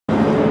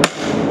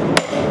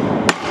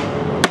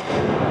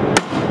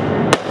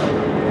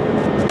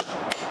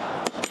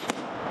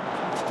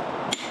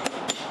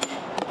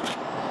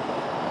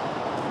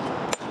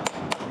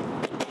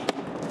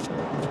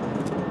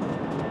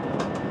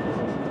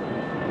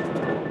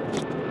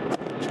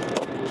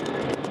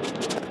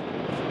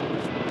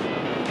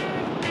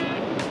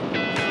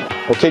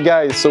Okay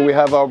guys, so we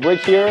have our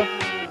break here.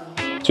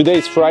 Today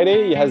is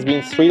Friday, it has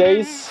been 3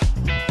 days.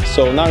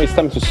 So now it's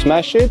time to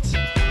smash it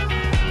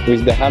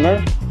with the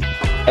hammer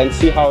and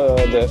see how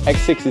the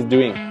X6 is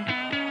doing.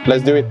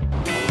 Let's do it.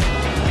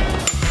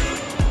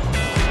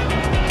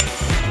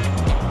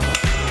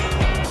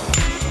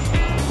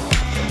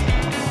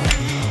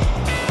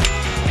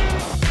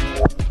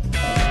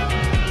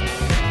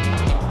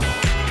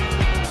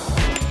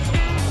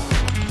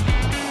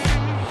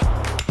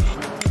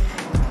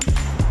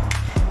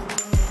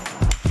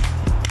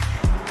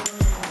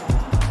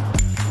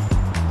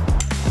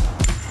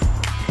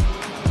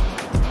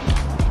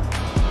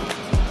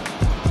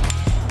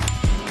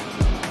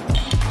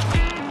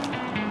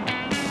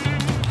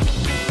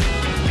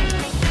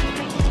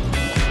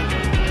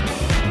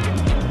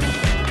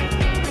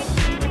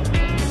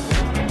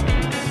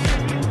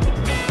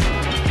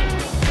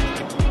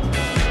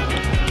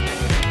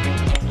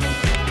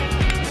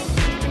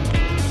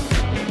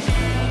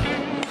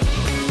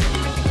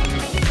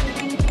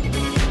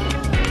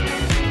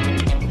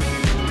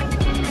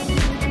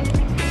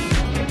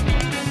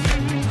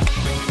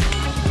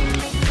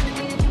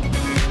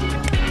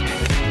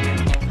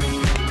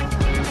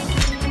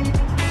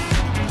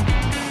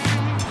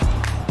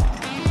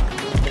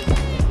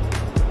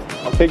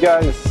 Hey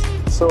guys,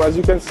 so as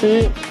you can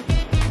see,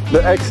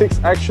 the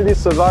X6 actually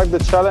survived the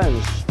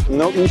challenge,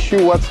 no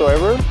issue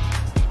whatsoever.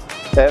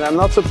 And I'm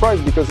not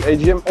surprised because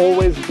AGM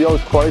always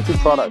builds quality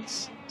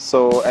products.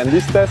 And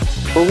this test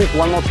proves it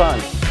one more time.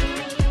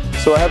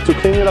 So I have to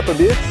clean it up a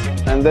bit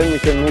and then we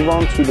can move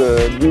on to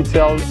the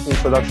detailed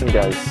introduction,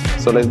 guys.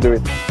 So let's do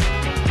it.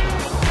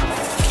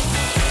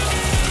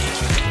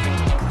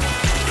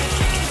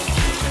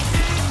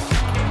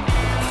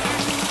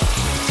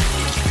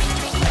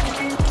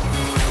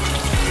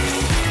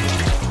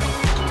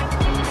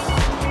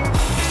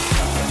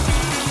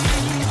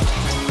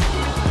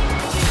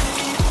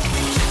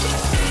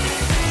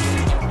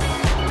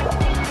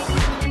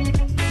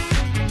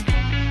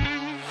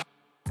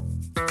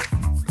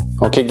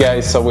 Okay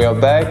guys, so we are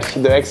back.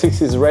 The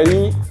X6 is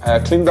ready,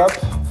 cleaned up.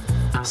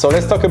 So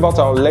let's talk about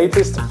our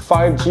latest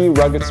 5G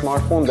rugged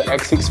smartphone, the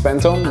X6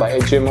 Phantom by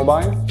AGM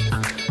Mobile.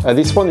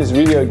 This one is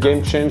really a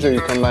game changer.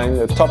 You combine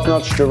a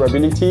top-notch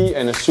durability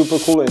and a super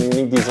cool and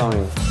unique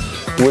design.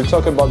 We'll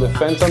talk about the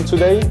Phantom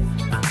today,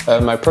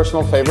 my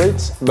personal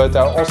favorite, but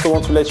I also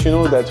want to let you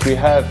know that we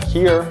have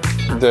here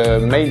the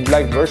Made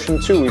Black version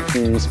 2 if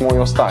it's more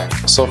your style.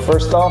 So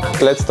first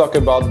off, let's talk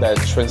about that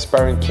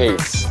transparent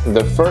case.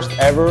 The first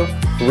ever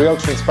real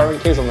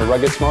transparent case on a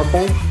rugged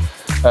smartphone.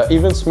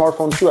 Even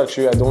smartphone 2,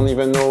 actually, I don't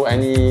even know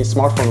any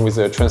smartphone with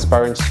a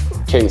transparent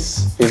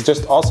case. It's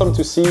just awesome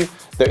to see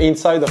the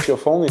inside of your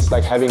phone. It's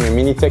like having a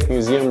mini tech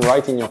museum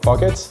right in your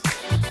pocket.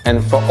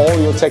 And for all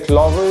your tech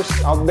lovers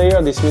out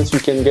there, this means you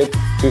can get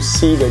to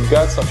see the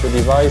guts of your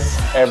device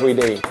every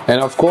day.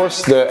 And of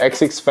course, the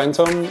X6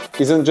 Phantom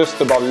isn't just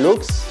about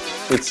looks,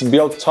 it's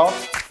built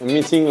tough,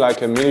 meeting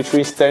like a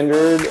military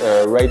standard,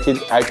 rated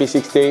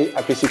IP68,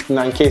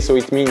 IP69K, so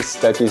it means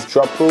that it's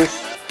drop-proof,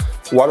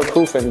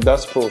 waterproof and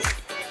dust-proof.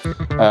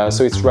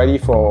 So it's ready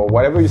for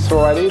whatever you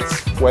throw at it,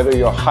 whether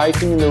you're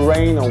hiking in the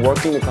rain or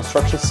working in a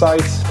construction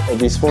site,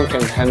 this phone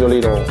can handle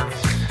it all.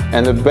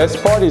 And the best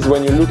part is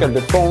when you look at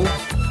the phone,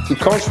 you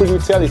can't really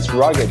tell it's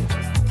rugged.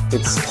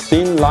 It's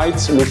thin,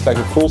 light, looks like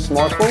a cool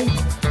smartphone,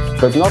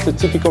 but not a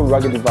typical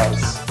rugged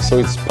device. So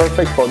it's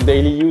perfect for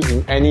daily use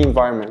in any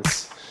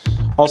environments.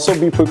 Also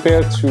be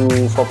prepared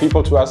for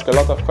people to ask a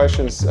lot of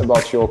questions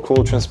about your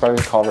cool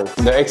transparent cover.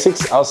 The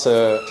X6 has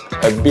a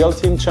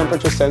built-in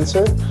temperature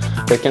sensor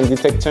that can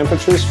detect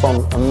temperatures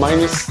from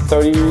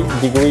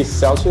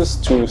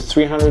 -30°C to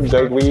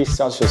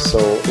 300°C. So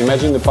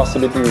imagine the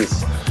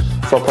possibilities.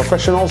 For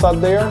professionals out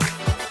there,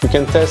 you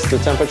can test the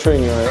temperature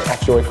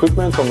of your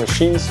equipment or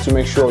machines to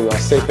make sure you are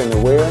safe and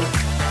aware.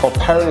 For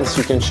parents,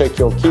 you can check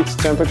your kids'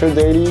 temperature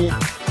daily,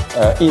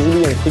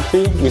 easily and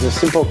quickly with a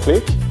simple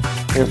click.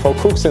 And for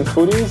cooks and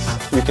foodies,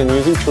 you can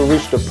use it to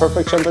reach the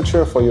perfect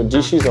temperature for your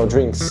dishes or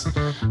drinks.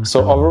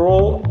 So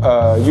overall,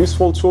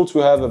 useful tool to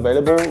have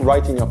available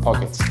right in your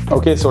pocket.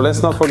 Okay, so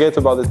let's not forget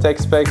about the tech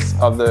specs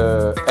of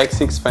the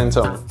X6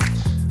 Phantom.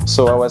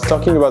 So I was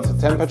talking about the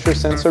temperature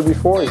sensor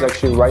before, it's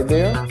actually right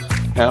there.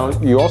 And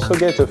you also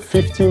get a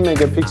 15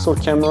 megapixel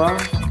camera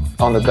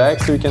on the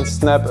back, so you can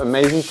snap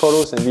amazing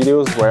photos and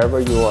videos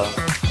wherever you are.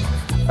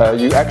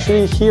 You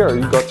actually here,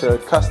 you got a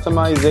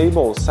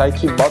customizable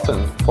sidekick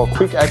button for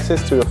quick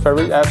access to your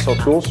favorite apps or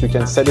tools. You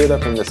can set it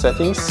up in the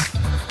settings.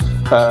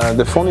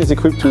 The phone is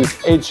equipped with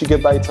 8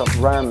 GB of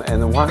RAM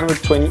and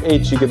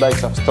 128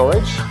 GB of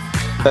storage.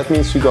 That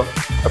means you got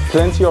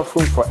plenty of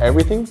room for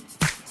everything.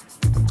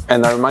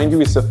 And I remind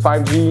you, it's a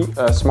 5G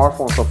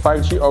smartphone, so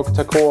 5G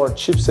octa-core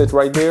chipset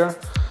right there.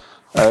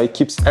 It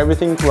keeps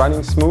everything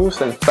running smooth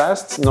and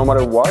fast, no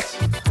matter what.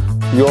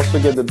 You also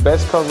get the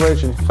best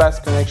coverage and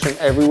fast connection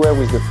everywhere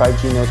with the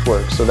 5G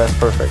network, so that's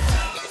perfect.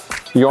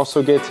 You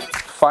also get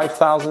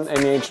 5000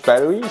 mAh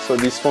battery, so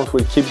this phone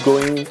will keep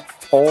going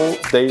all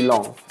day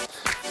long.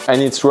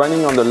 and it's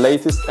running on the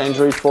latest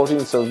Android 14,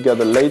 so we've got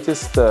the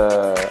latest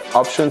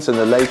options and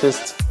the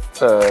latest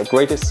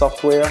greatest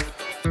software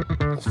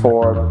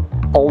for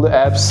all the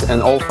apps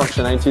and all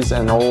functionalities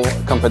and all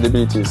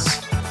compatibilities.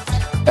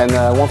 And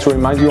I want to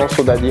remind you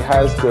also that it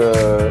has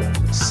the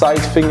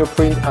side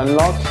fingerprint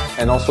unlock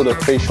and also the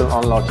facial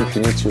unlock if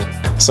you need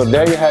to. So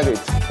there you have it,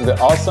 the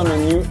awesome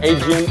and new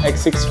AGM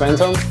X6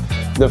 Phantom,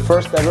 the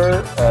first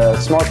ever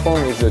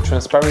smartphone with a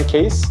transparent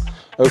case,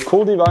 a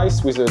cool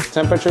device with a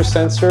temperature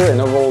sensor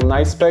and overall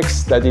nice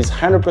specs that is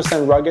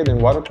 100% rugged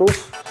and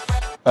waterproof,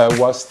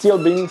 while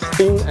still being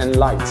thin and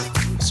light.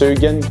 So you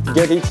can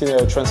get it in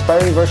a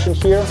transparent version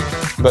here,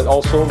 but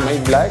also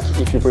made black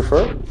if you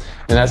prefer.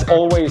 And as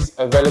always,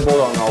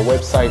 available on our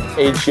website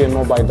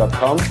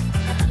agmmobile.com.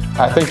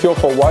 Thank you all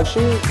for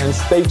watching and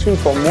stay tuned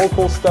for more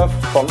cool stuff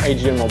from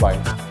AGM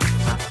Mobile.